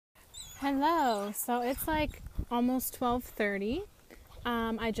Hello. So it's like almost 12:30.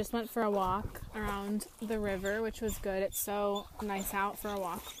 I just went for a walk around the river, which was good. It's so nice out for a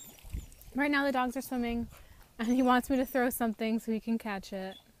walk. Right now the dogs are swimming and he wants me to throw something so he can catch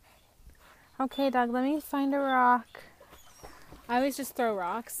it. Okay, dog, let me find a rock. I always just throw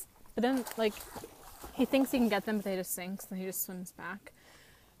rocks, but then like he thinks he can get them, but they just sink, so he just swims back.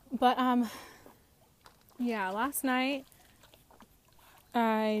 But yeah, last night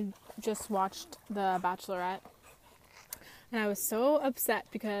I just watched The Bachelorette, and I was so upset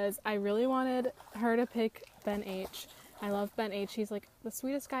because I really wanted her to pick Ben H. I love Ben H. He's like the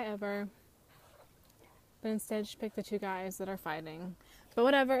sweetest guy ever. But instead she picked the two guys that are fighting. But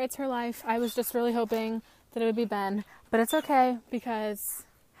whatever, it's her life. I was just really hoping that it would be Ben. But it's okay because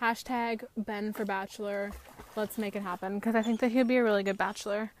hashtag Ben for Bachelor. Let's make it happen because I think that he'd be a really good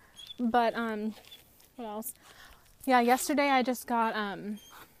bachelor. But what else? Yeah, yesterday I just got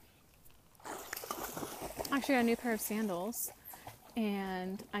actually a new pair of sandals,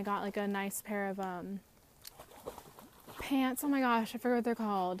 and I got like a nice pair of pants. Oh my gosh, I forget what they're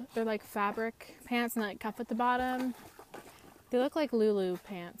called. They're like fabric pants and like cuff at the bottom. They look like Lulu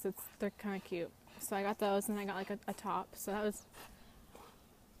pants. They're kind of cute. So I got those, and I got like a top. So that was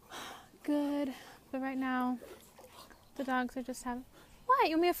good. But right now the dogs are just having... What?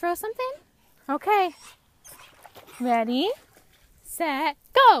 You want me to throw something? Okay. Ready, set,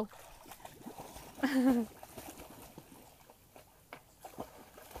 go!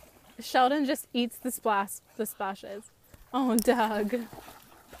 Sheldon just eats the splashes. Oh, Doug.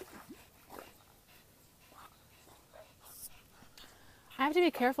 I have to be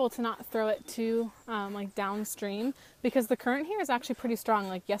careful to not throw it too like downstream because the current here is actually pretty strong.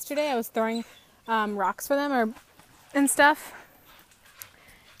 Like yesterday I was throwing rocks for them and stuff,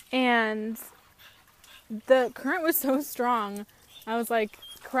 and the current was so strong, I was like,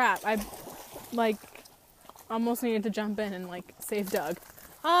 crap, I like almost needed to jump in and like save Doug.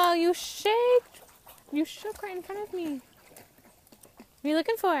 Oh, you shook right in front of me. What are you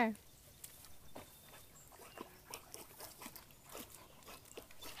looking for?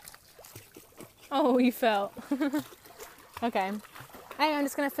 Oh, you fell. Okay. I'm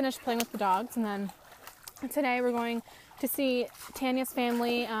just going to finish playing with the dogs, and then today we're going to see Tanya's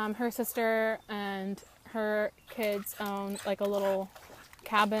family. Her sister and her kids own like a little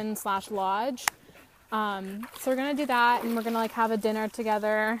cabin / lodge. So we're gonna do that, and we're gonna like have a dinner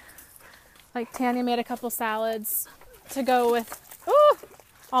together. Like Tanya made a couple salads to go with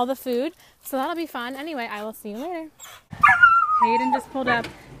all the food, so that'll be fun. Anyway, I will see you later. Hayden just pulled up.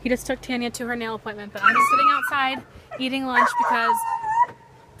 He just took Tanya to her nail appointment, but I'm just sitting outside eating lunch because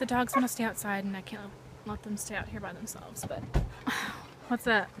the dogs want to stay outside and I can't let them stay out here by themselves. But what's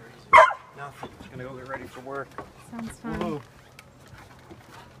that? Nothing. Just gonna go get ready for work. Sounds fun. Woo-hoo.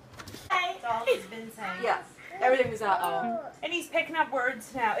 That's all he's been saying. Yes. Everything was uh-oh. And he's picking up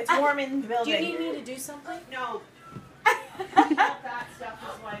words now. It's warm in the building. Do you need me to do something? No. That stuff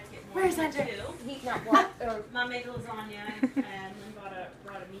is why it's getting warm. Where's that too. Heating up what? Mom made lasagna and then brought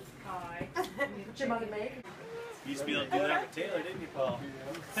a meat pie. What's your mother make? You used to be able to do that with Taylor, didn't you, Paul?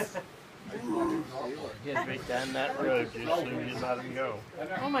 He'd right down that road just as soon as you let him go.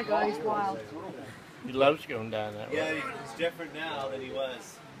 Oh my God, he's wild. He loves going down that road. Yeah, he's different now than he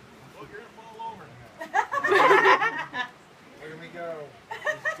was. Well, you're gonna fall over. Here we go.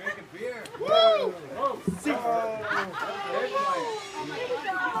 He's drinking beer. Whoa! Oh,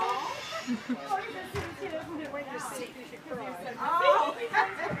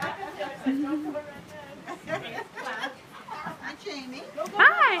 Hi, Jamie.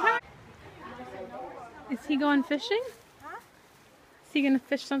 Hi! Is he going fishing? Huh? Is he gonna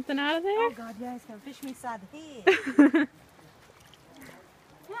fish something out of there? Oh God, yeah, he's gonna fish me side the head.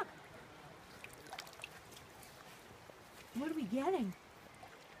 Look. What are we getting?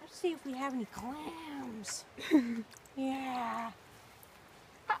 Let's see if we have any clams. Yeah.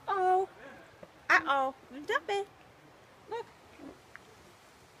 Uh-oh. Uh-oh. A duppy. Look.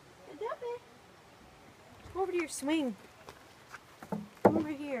 A duppy. Come over to your swing. Come over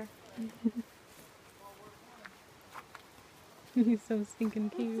here. He's so stinking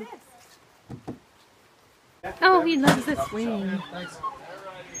cute. What's this? Oh, he loves the swing. Thanks.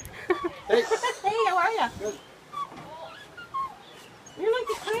 Hey, how are ya? Good. You're like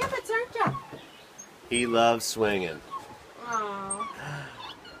the Clampets, aren't ya? He loves swinging. Aww.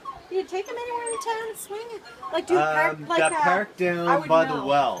 Do you take him anywhere in town and swing it? Like do you park like got parked I down would by know. the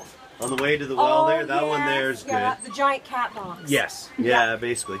well. On the way to the well there, that one yes, there's yeah, good. the giant cat box. Yes, yeah,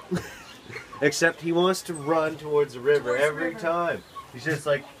 basically. Except he wants to run towards the river every time. He's just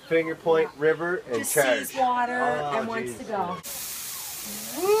like finger point river and Just charge. sees water Oh, and wants to go.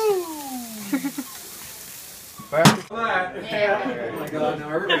 Jesus. Woo! Perfect. Oh my God, now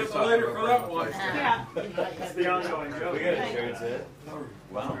everybody's later for that one. Yeah. It's the ongoing joke. We got insurance in it.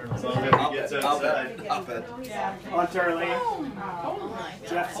 Wow. As long as it gets outside. I'll bet. On Charlie.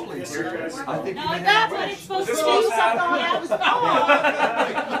 Jeff's here, guys. I think you No, may that's have what a it's wish. supposed to This do. was Something else. Oh.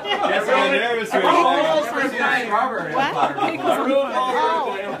 Jeff's got nervous for a Never seen a strawberry What? butter before.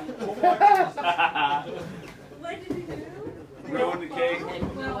 What did you do? Ruined the cake.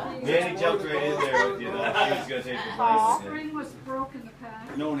 Manny jumped right in there with you. That she was going to take the place. String was broken the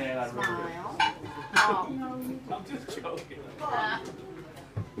pack. No, Nan, I'd rather. I'm just joking.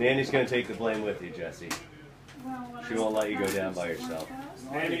 Nanny's going to take the blame with you, Jesse. She won't let you go down by yourself.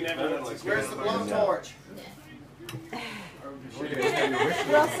 Andy never lets us Where's the blowtorch?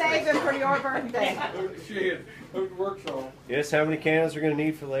 We'll save it for your birthday. She works on. Yes, how many candles we're going to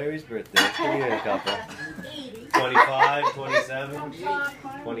need for Larry's birthday? Let's give you a couple. 25, 27,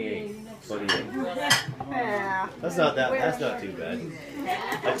 28, 28. Yeah. That's not too bad.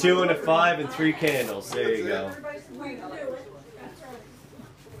 A 2 and a 5 and 3 candles. There you go.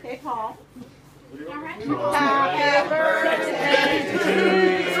 Okay, Paul. Happy Happy birthday to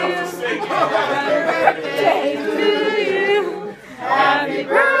you. Happy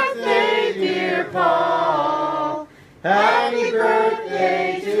birthday, dear Paul. Happy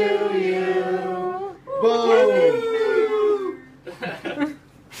birthday to you. Boom.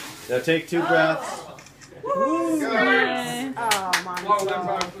 Now take 2 breaths. Yay. Oh, my Blow them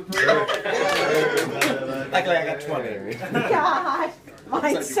God. back to the Luckily I got 20. God.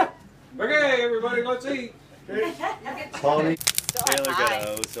 Mine's so... Okay, everybody, let's eat. Polly. Taylor got a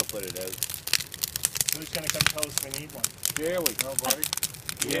hose. He'll put it out. Who's gonna come toast? We need one. Kelley. Oh, buddy.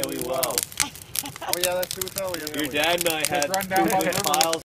 Yeah, we will. Oh yeah, that's who it's all. Your dad and I had Run down by the river. piles